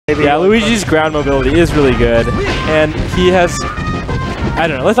Yeah, Luigi's ground mobility is really good, and he has. I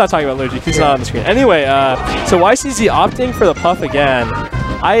don't know. Let's not talk about Luigi. He's not on the screen. Anyway, so YCZ opting for the puff again.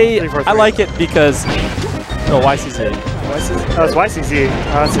 I like it because. No, YCZ. Oh, it's YCZ. Oh,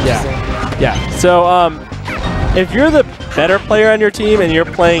 that's interesting. Yeah. So if you're the better player on your team and you're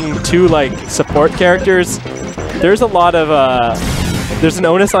playing two like support characters, there's a lot of there's an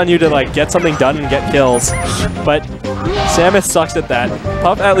onus on you to like get something done and get kills. But Samus sucks at that.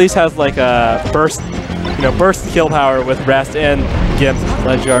 Puff at least has like a burst kill power with rest and Gimp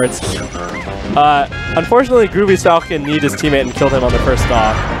ledge guards. Unfortunately, Groovy's Falcon needed his teammate and killed him on the first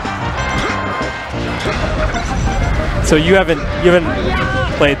stock. So you haven't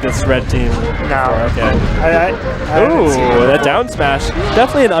played this red team before, okay. Ooh, that down smash.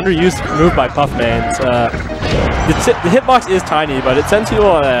 Definitely an underused move by Puff mains. The hitbox is tiny, but it sends you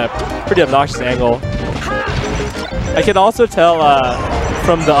on a pretty obnoxious angle. I can also tell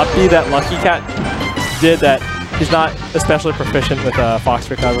from the up B that Luckycat did that he's not especially proficient with Fox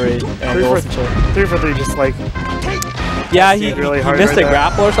recovery angles. 3 for 3 just like... Yeah, he missed a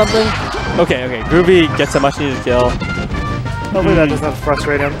grapple or something. Okay, Groovy gets a much needed kill. Hopefully that doesn't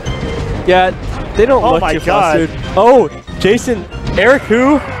frustrate him. Yeah, they don't look too flustered. Oh, Jason, Eric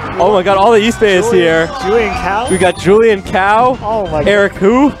who? Oh my god, all the East Bay is here. Julian Cow? We got Julian Cow. Oh my god. Eric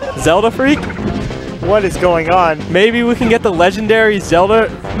who? Zelda Freak? What is going on? Maybe we can get the legendary Zelda,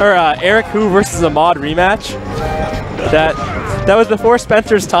 or Eric who versus a mod rematch. That was before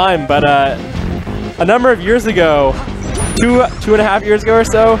Spencer's time, but a number of years ago, two and a half years ago or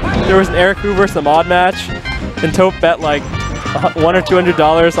so, there was an Eric who versus a mod match, and Taupe bet like $100 or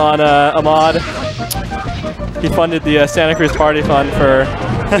 $200 on a mod. He funded the Santa Cruz Party Fund for a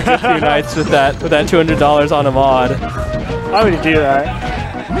good few nights with that $200 on a mod. Why would you do that?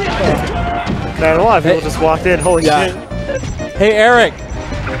 Man, a lot of people just walked in. Holy shit! Hey Eric,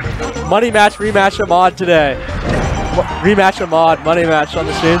 money match, rematch a mod today. Rematch a mod, money match on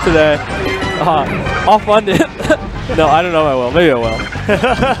the stream today. I'll fund it. No, I don't know if I will. Maybe I will.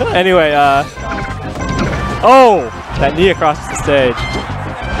 Anyway, oh, that knee across the stage.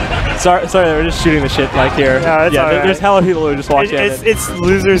 Sorry, we're just shooting the shit like here. No, it's alright. There's hella people who just walked in. It's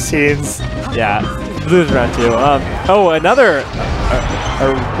loser scenes. Yeah, loser round 2. Oh, another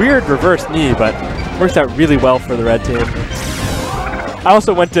a weird reverse knee, but worked out really well for the red team. I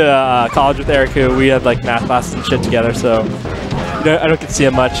also went to college with Eric, who we had like math classes and shit together, so I don't get to see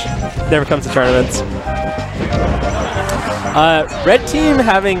him much. Never comes to tournaments. Red team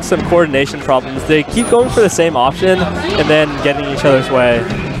having some coordination problems. They keep going for the same option and then getting each other's way.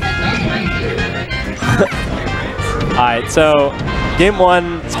 Alright, so game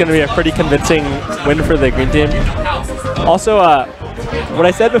 1 is going to be a pretty convincing win for the green team. Also, what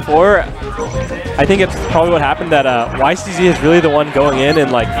I said before, I think it's probably what happened that YCZ is really the one going in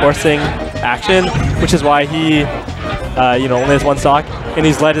and like forcing action, which is why he only has one stock, and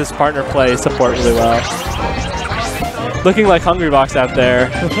he's let his partner play support really well. Looking like Hungrybox out there,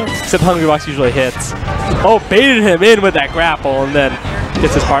 except Hungrybox usually hits. Oh, baited him in with that grapple and then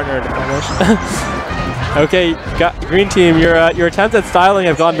gets his partner to punish. Okay, green team, your attempts at styling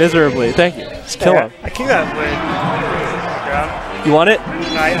have gone miserably. Thank you. Just kill him. I kicked that blade. You want it?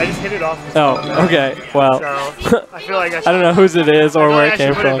 No, I just hit it off. Oh, okay. Well, so, I feel like I don't know whose it is or where it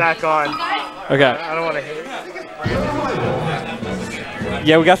came from. Put it back on. Okay. I don't want to hit it.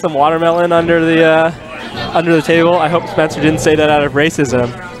 Yeah, we got some watermelon under the table. I hope Spencer didn't say that out of racism.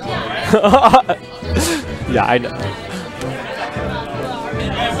 Yeah, I know.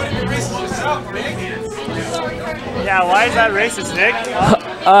 Yeah, why is that racist, Nick?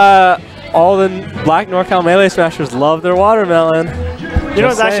 All the Black NorCal Melee Smashers love their watermelon. You know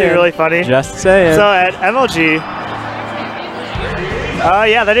what's actually really funny? Just saying. So at MLG,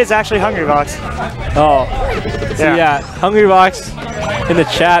 yeah, that is actually Hungrybox. Oh, so yeah, Hungrybox in the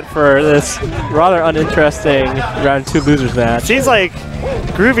chat for this rather uninteresting round 2 losers match. Seems like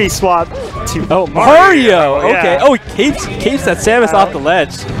Groovy swapped to Mario. Okay. Yeah. Oh, he capes that Samus off the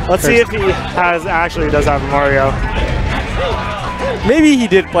ledge. Let's see if he actually does have Mario. Maybe he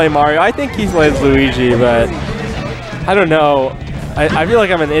did play Mario. I think he plays Luigi, but I don't know. I feel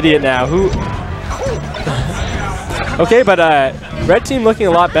like I'm an idiot now. Okay, but red team looking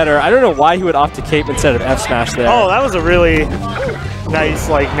a lot better. I don't know why he would opt to cape instead of F smash there. Oh, that was a really nice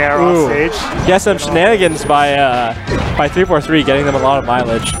narrow stage. Yeah, some shenanigans by 343, getting them a lot of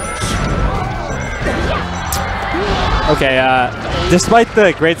mileage. Okay, despite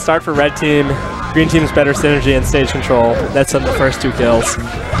the great start for red team, green team's better synergy and stage control. That's on the first 2 kills.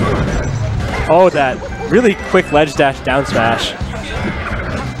 Oh, that really quick ledge dash down smash.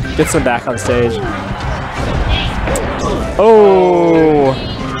 Gets them back on stage. Oh,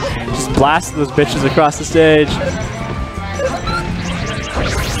 blast those bitches across the stage.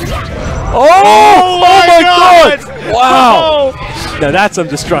 Oh my God! Wow! Oh. Now that's some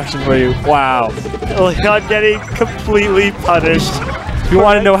destruction for you. Wow. Leon getting completely punished. If you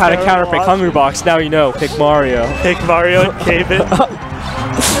want to know how to counterpick Hungry Box, now you know. Pick Mario. Pick Mario and Cave-It.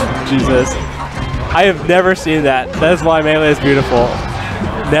 Jesus. I have never seen that. That is why Melee is beautiful.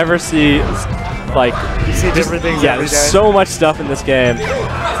 Never see, like... You see different things every there's day. so much stuff in this game.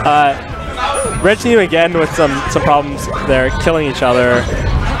 Red team again with some problems. They're killing each other.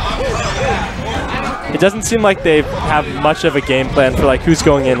 It doesn't seem like they have much of a game plan for like who's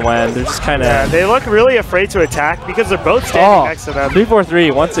going in when. They're just kind of... Yeah, they look really afraid to attack because they're both standing next to them.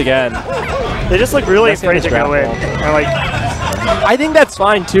 3-4-3 once again. They just look really afraid to go in. And like, I think that's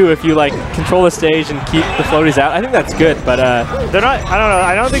fine too if you like control the stage and keep the floaties out. I think that's good, but they're not. I don't know.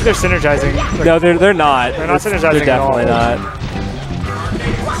 I don't think they're synergizing. Like, no, they're not. They're not synergizing. They're definitely not.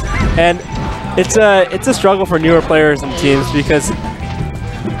 And it's a struggle for newer players and teams because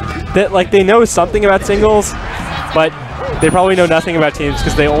they know something about singles, but they probably know nothing about teams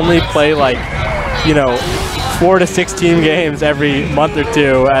because they only play like 4 to 6 team games every month or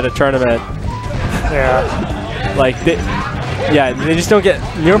two at a tournament. Yeah. Like they just don't get.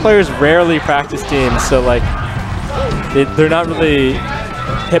 Newer players rarely practice teams, so like they're not really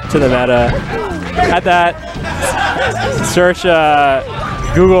hip to the meta. Had that. Search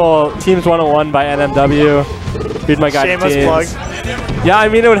Google Teams 101 by NMW. Read my guide to teams. Shameless plug. Yeah, I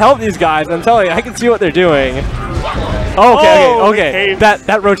mean it would help these guys. I'm telling you, I can see what they're doing. Oh, okay.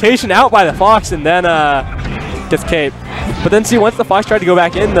 That rotation out by the Fox and then gets caped. But then see, once the Fox tried to go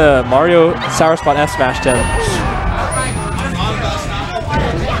back in, the Mario Sour Spot F smashed him.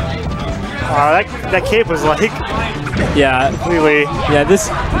 That cape was like... Yeah. Completely. Yeah,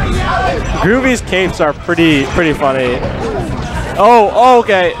 Groovy's capes are pretty funny. Oh,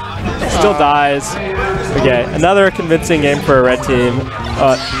 okay. Still dies. Okay, another convincing game for a red team.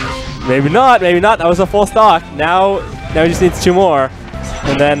 Maybe not. That was a full stock. Now he just needs 2 more.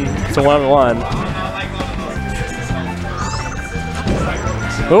 And then it's a 1-on-1.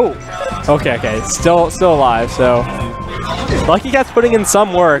 Oh. Okay. Still alive, so Luckycat's putting in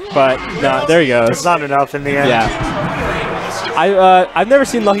some work, but no, there he goes. It's not enough in the end. Yeah. I've never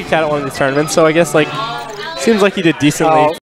seen Luckycat at one of these tournaments, so I guess like seems like he did decently.